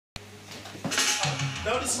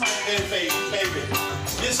this is my favorite.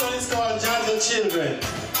 This one is called Jah Jah Children.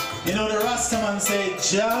 You know, the Rastaman said,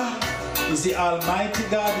 Jah is the Almighty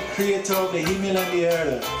God, the creator of the himmel and the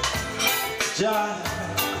earth. Jah,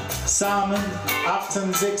 Salmon,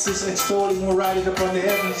 often Zexus extolling who rideth upon the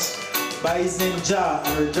heavens by his name Jah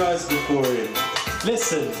and rejoice before him.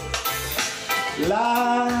 Listen.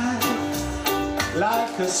 Life,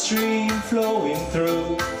 like a stream flowing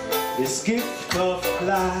through, this gift of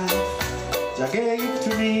life Jah gave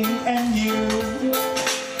to me and you.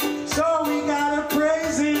 So we gotta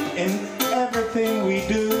praise him in everything we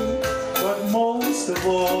do, but most of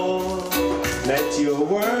all, let your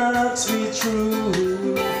works be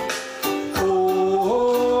true.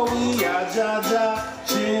 Oh, we are Jah Jah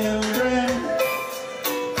children.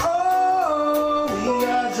 Oh, we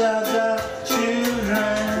are Jah Jah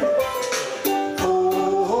children.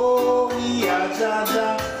 Oh, we are Jah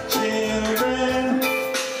Jah children.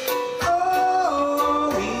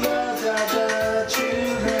 Oh, we are Jah Jah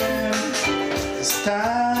children. As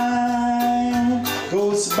time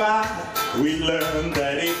goes by, we learn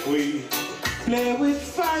that if we play with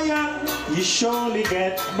fire, you surely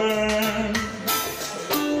get burned.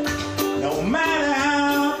 No matter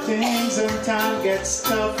how things and time gets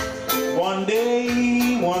tough, one day,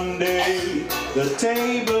 the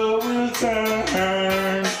table will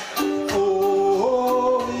turn.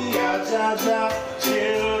 Oh, we are Jah Jah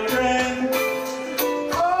children.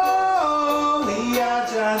 Oh, we are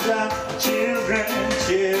Jah Jah children,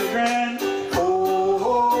 children.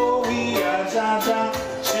 Oh, we are Jah Jah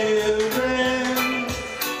children.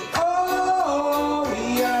 Oh, we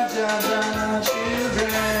are Jah Jah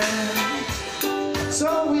children. So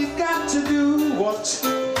we've got to do what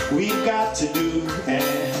we've got to do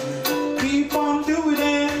and keep on doing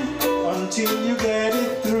it until you get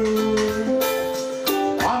it through.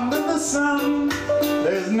 Under the sun,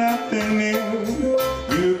 there's nothing new.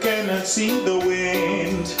 You cannot see the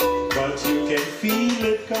wind, but you can feel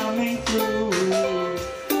it coming through.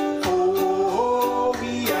 Oh,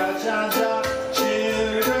 we are Jah Jah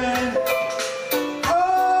children.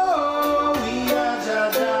 Oh, we are Jah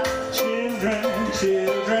Jah children,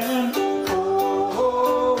 children.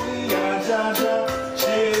 Oh, we are Jah Jah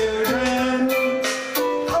children.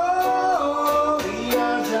 Oh, we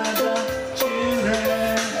are Jah Jah children.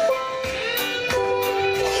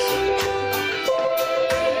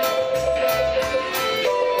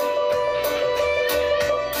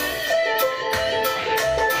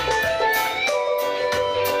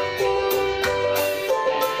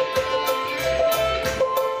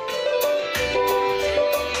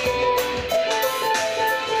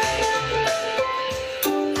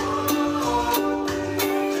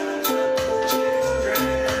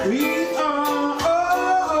 We are,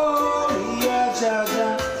 oh, we are Jah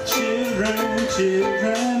Jah children,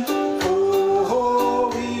 children. Oh,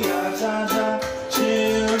 we are Jah Jah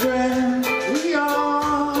children. We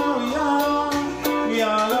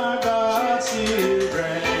are God's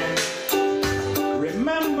children.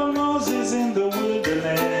 Remember Moses in the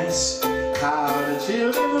wilderness, how the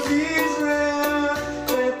children of Israel,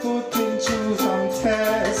 they put him through some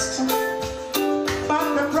test. But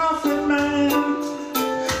the prophet man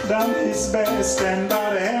done his best, and by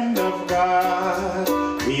the hand of God,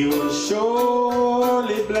 he was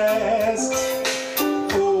surely blessed.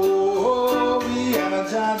 Oh, we are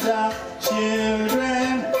Jah Jah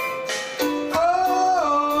children.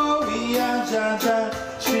 Oh, we are Jah Jah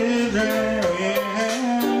children.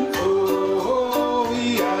 Oh, we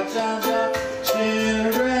are Jah Jah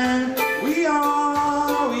children. We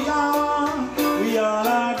all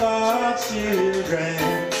are God's children.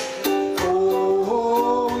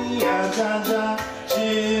 Oh, we are Jah Jah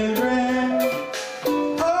children.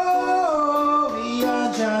 Oh, we are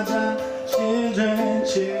Jah Jah children,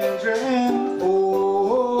 children.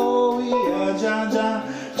 Oh, we are Jah Jah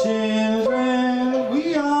children.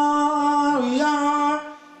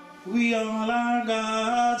 We all are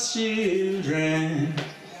God's children.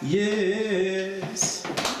 Yes.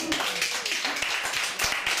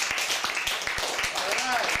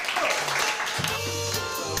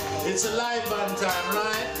 It's a live band time,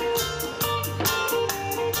 right?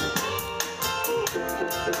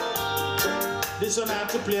 This one I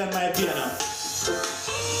have to play on my piano.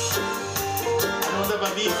 I don't have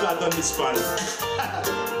a B flat on this part.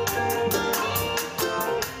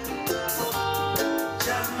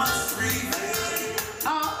 Jah must prevail.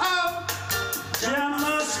 Oh, oh. Jah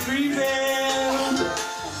must prevail.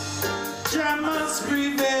 Jah must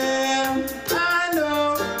prevail. I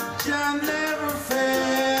know Jah never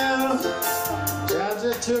fail. Jah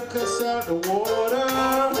Jah took us out the water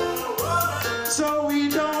so we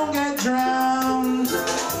don't get drowned.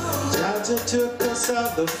 Jah Jah took us us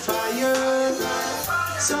off the fire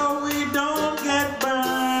so we don't get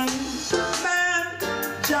burned. Man,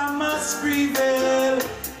 Jah must prevail.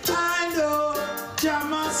 I know Jah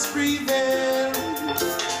must prevail.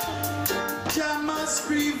 Jah must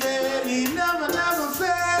prevail. He never, never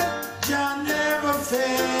fail. Jah never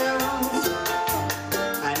fails.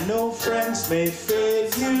 I know friends may fail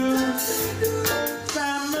you,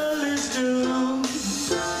 families do.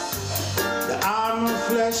 The arm of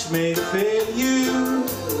flesh may fail you,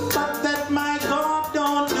 but that my God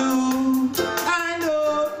don't do. I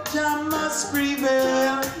know Jah must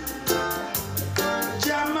prevail.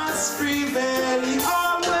 Jah must prevail. He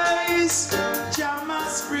always, Jah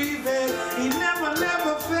must prevail. He never,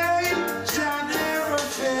 never fail. Jah never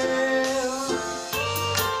fail.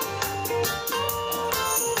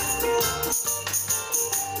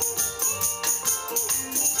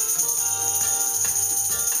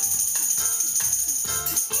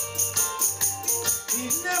 He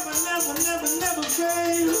never, never, never, never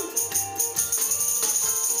fail.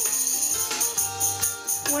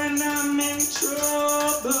 When I'm in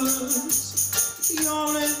trouble, He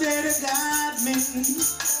always there to guide me.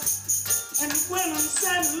 And when I'm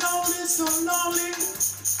sad and lonely, so lonely,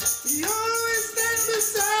 He always stands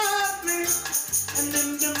beside me. And in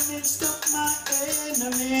the midst of my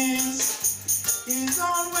enemies, He's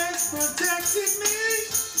always protected me.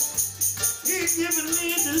 He's given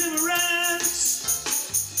me deliverance.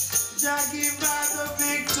 Jah give out the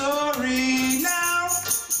victory now.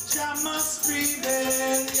 Jah must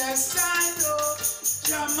prevail. Yes, I know.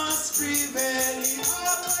 Jah must prevail. He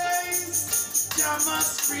always. Jah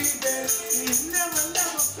must prevail. He never,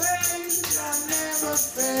 never fails. Jah never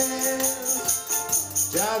fails.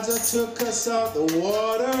 Jah Jah took us out the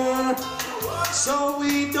water so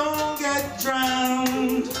we don't get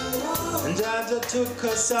drowned. And Jah Jah took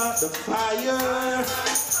us out the fire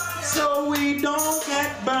so we don't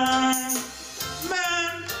get burned.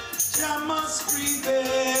 Man, Jah must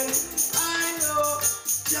prevail. I know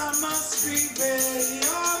Jah must prevail. He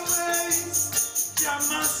always, Jah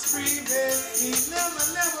must prevail. He never,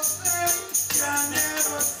 never fails. Jah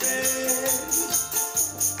never fails.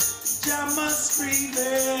 Jah must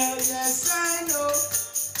prevail. Yes, I know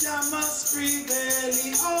Jah must prevail.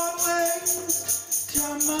 He always,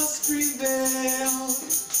 Jah must prevail.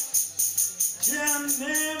 Jah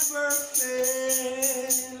never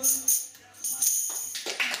fails.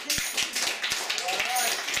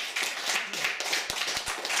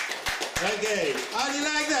 Okay, how do you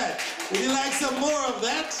like that? Would you like some more of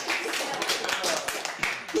that?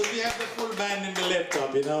 Because we have the full band in the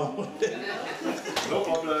laptop, you know. No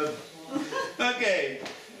problem. Okay.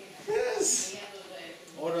 Yes.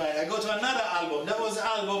 All right, I go to another album. That was an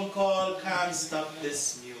album called Can't Stop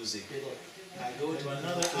This Music. I go to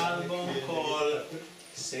another album called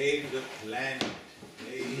Save the Planet.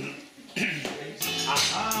 Hey.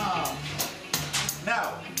 Aha!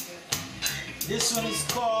 Now, this one is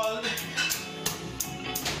called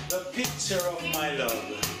The Picture of My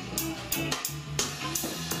Love.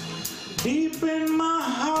 Deep in my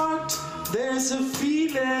heart, there's a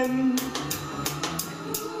feeling.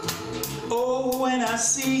 Oh, when I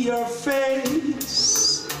see your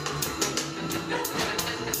face,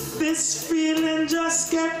 this feeling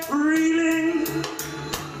just kept reeling.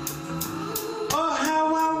 Oh,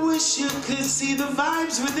 how I wish you could see the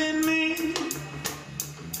vibes within me.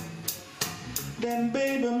 Then,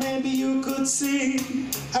 baby, maybe you could see.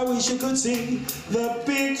 I wish you could see the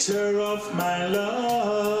picture of my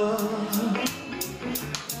love.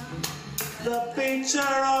 The picture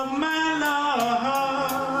of my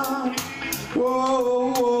love.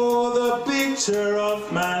 Whoa, whoa, the picture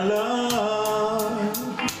of my love.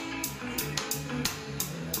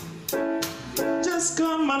 Just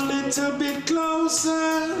come a little bit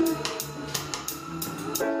closer.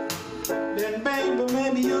 Then, baby,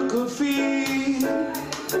 maybe you could feel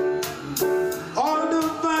all the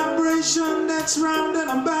vibration that's round and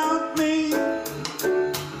about me.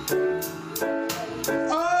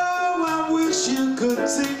 Oh, I wish you could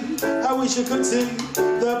see, I wish you could see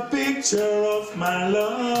the picture of my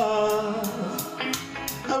love.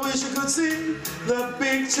 I wish you could see the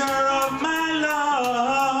picture of my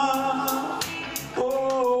love.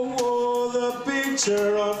 Oh, oh, the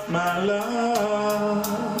picture of my love.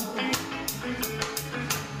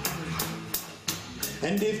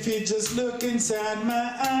 And if you just look inside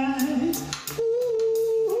my eyes,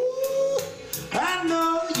 ooh, I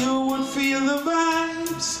know you would feel the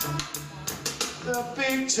vibes. The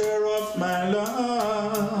picture of my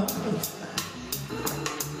love.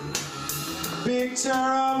 Picture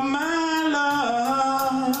of my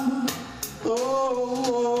love. Oh,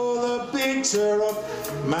 oh, the picture of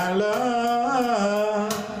my love.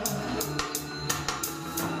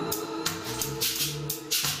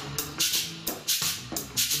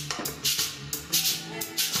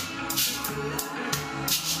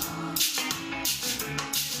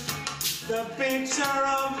 the picture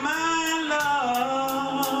of my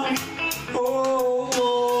love. Oh,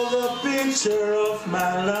 oh, the picture of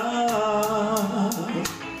my love.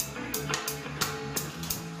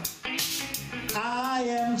 I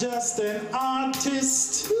am just an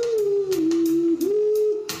artist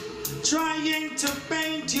trying to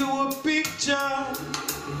paint you a picture,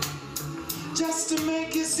 just to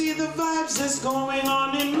make you see the vibes that's going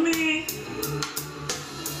on in me.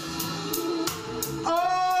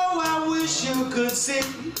 Oh, I wish you could see,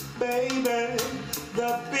 baby,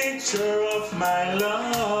 the picture of my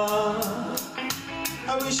love.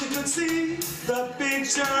 I wish you could see the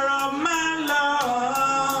picture of my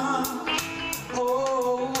love.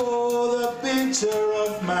 Oh, oh, the picture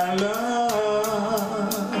of my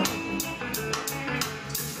love.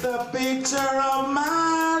 The picture of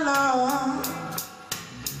my love.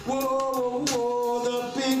 Whoa, whoa, the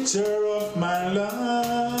picture of my love.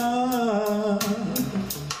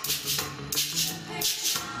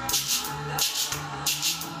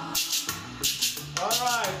 All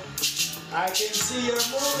right, I can see you're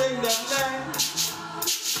moving the leg.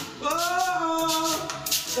 Oh,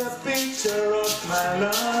 the picture of my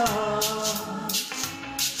love.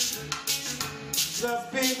 The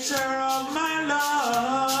picture of my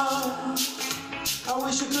love. I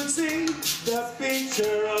wish you could see the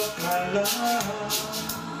picture of my love.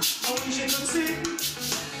 I wish you could see.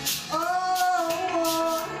 Oh,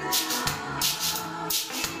 oh.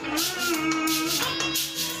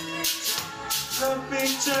 The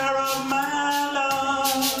picture of my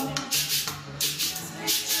love.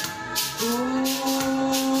 Ooh,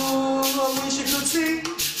 I wish you could see.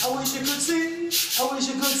 I wish you could see. I wish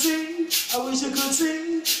you could see. I wish you could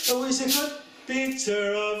see. I wish you could.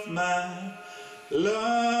 Picture of my love.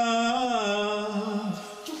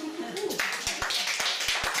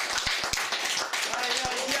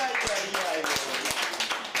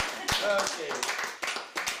 Okay.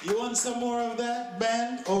 You want some more of that,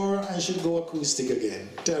 band, or I should go acoustic again?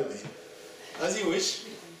 Tell me. As you wish.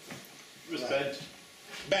 It was band.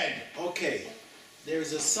 Band. Okay. There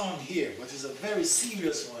is a song here, but it's a very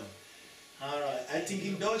serious one. All right. I think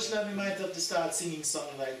in Deutschland we might have to start singing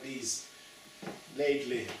songs like these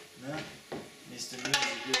lately. No? Mr.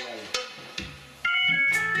 Music, you're right.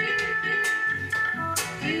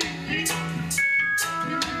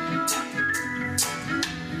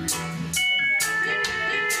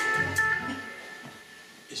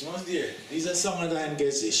 Ich muss dir, dieser Song hat ein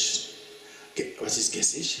Gesicht. Was ist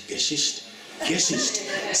Gesicht? Geschichte. Geschichte.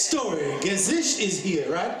 Story. Gesicht is here,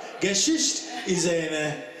 right? Geschichte is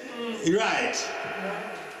eine, right.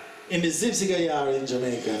 In den 70er Jahren in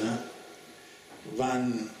Jamaica, ne?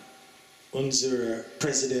 Wann unser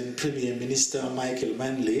Präsident, Premierminister Michael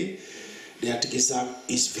Manley, der hat gesagt,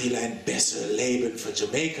 ich will ein besseres Leben für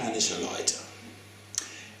jamaikanische Leute.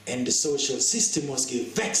 Und das Social System muss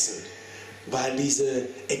gewechselt, weil diese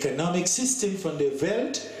Economic System von der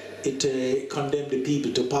Welt, it condemn the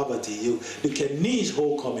people to poverty. Du kannst nicht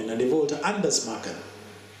hochkommen und die wollte anders machen.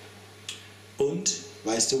 Und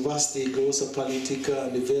weißt du was, die großen Politiker,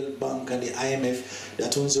 die Weltbank und die IMF, das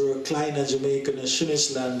hat unsere kleine Jamaika, ein schönes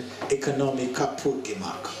Land, Economic kaputt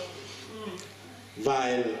gemacht.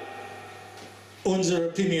 Weil unsere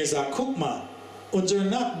Opinion sagt, guck mal, unsere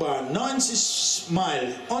Nachbarn, 90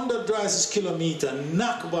 Meilen, 130 Kilometer,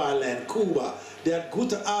 Nachbarland, Kuba, der hat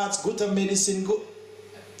gute Arzt, gute Medizin.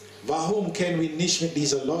 Warum können wir nicht mit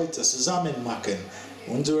diesen Leuten zusammen machen?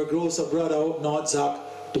 Unser großer Bruder auch Nord sagt,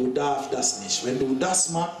 du darfst das nicht. Wenn du das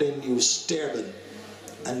machst, dann du sterben.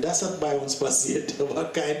 Und das hat bei uns passiert. Da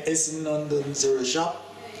war kein Essen in unserem Shop,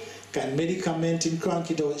 kein Medikament in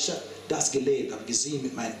Krankheit. Ich habe das gelebt, habe gesehen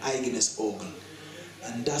mit meinen eigenen Augen.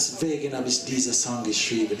 Und deswegen habe ich diesen Song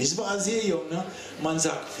geschrieben. Ich war sehr jung, ne? Man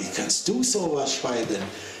sagt, wie kannst du sowas schreiben?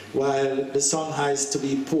 Weil der Song heißt, to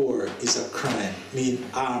be poor is a crime. Mean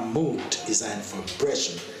Armut ist ein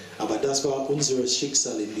Verbrechen. Aber das war unser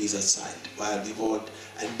Schicksal in dieser Zeit, weil wir wollten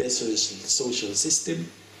ein besseres Social System.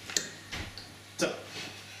 So,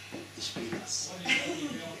 ich spiele das.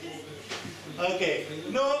 Okay,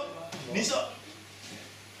 no, nicht so.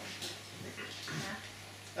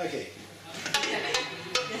 Okay.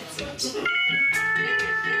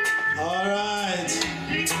 All right.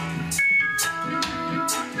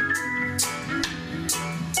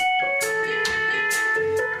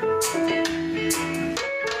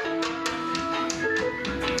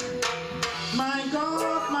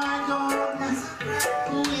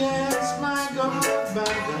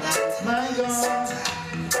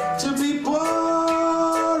 To be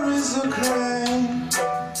poor is a crime,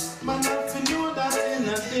 but if you know that in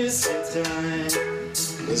a decent time,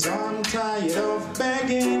 'cause I'm tired of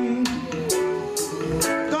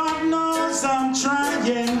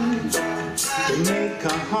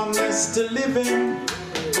honest living,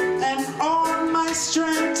 and all my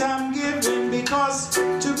strength I'm giving, because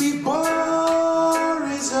to be poor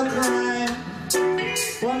is a crime.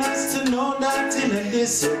 One has to know that in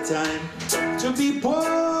this time, to be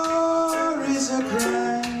poor is a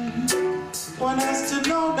crime. One has to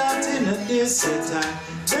know that in this time,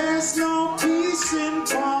 there's no peace in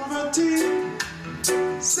poverty.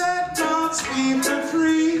 Set God's people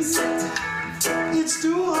free. It's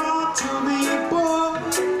too hard to be poor.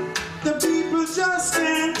 The people just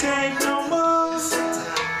can't take no more.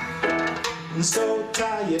 I'm so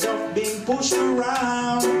tired of being pushed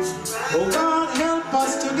around. Oh God, help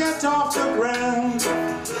us to get off the ground.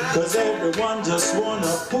 Cause everyone just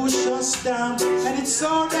wanna push us down, and it's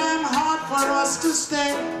so damn hard for us to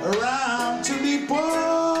stay around. To be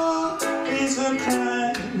poor is a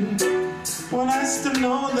crime. One has to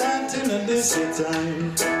know that in this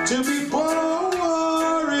time, to be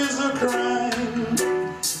poor is a crime.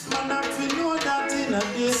 Man, have to know that in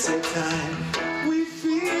this time, we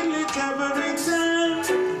feel it every time,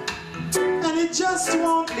 and it just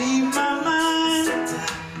won't leave my mind.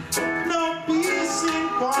 No peace in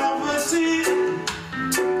poverty.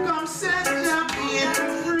 Come set your people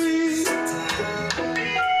free.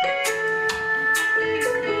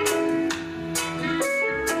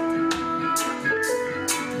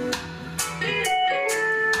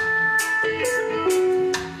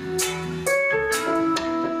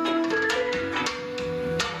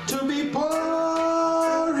 To be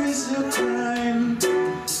poor is a crime.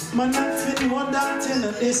 Man, I feel know that in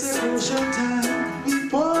this crucial time. Be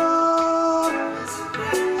poor.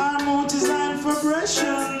 Our mouth is on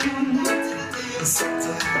vibration.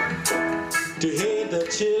 To hear the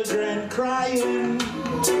children crying,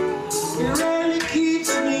 it really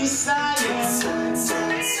keeps me silent.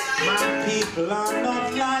 My people are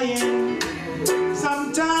not lying.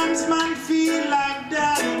 Sometimes man feel like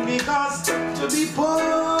dying, because to be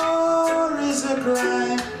poor is a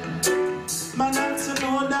crime. Man has to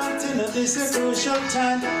know that in this crucial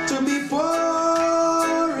time, to be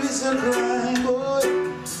poor is a crime. Boy,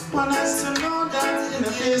 one has to know that in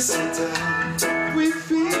this time, we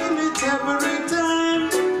feel it every time.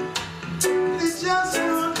 It just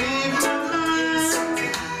won't leave my mind.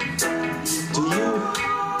 To you,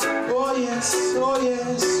 oh yes, oh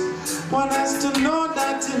yes. One has to know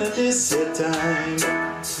that in this time,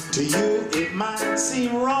 to you it might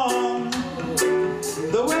seem wrong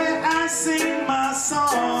the way I sing my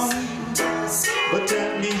song, but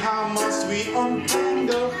tell me, how must we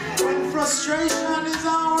untangle when frustration is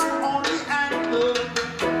our only angle?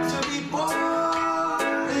 To be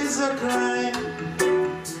poor is a crime.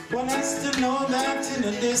 One has to know that in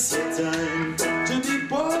this time, to be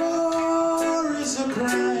poor is a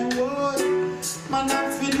crime. Boy, man,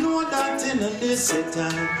 have to know that in this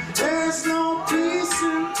time, there's no peace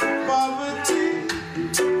in poverty.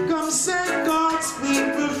 Come set God's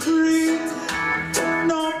people free.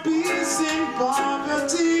 No peace in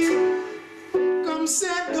poverty. Come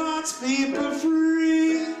set God's people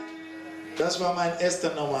free. Das war mein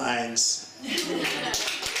erster Nummer 1. Ja,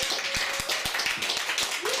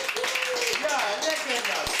 lecker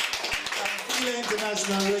das. Viele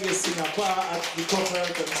international Reggae Singer, paar at die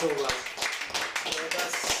Conference und sowas.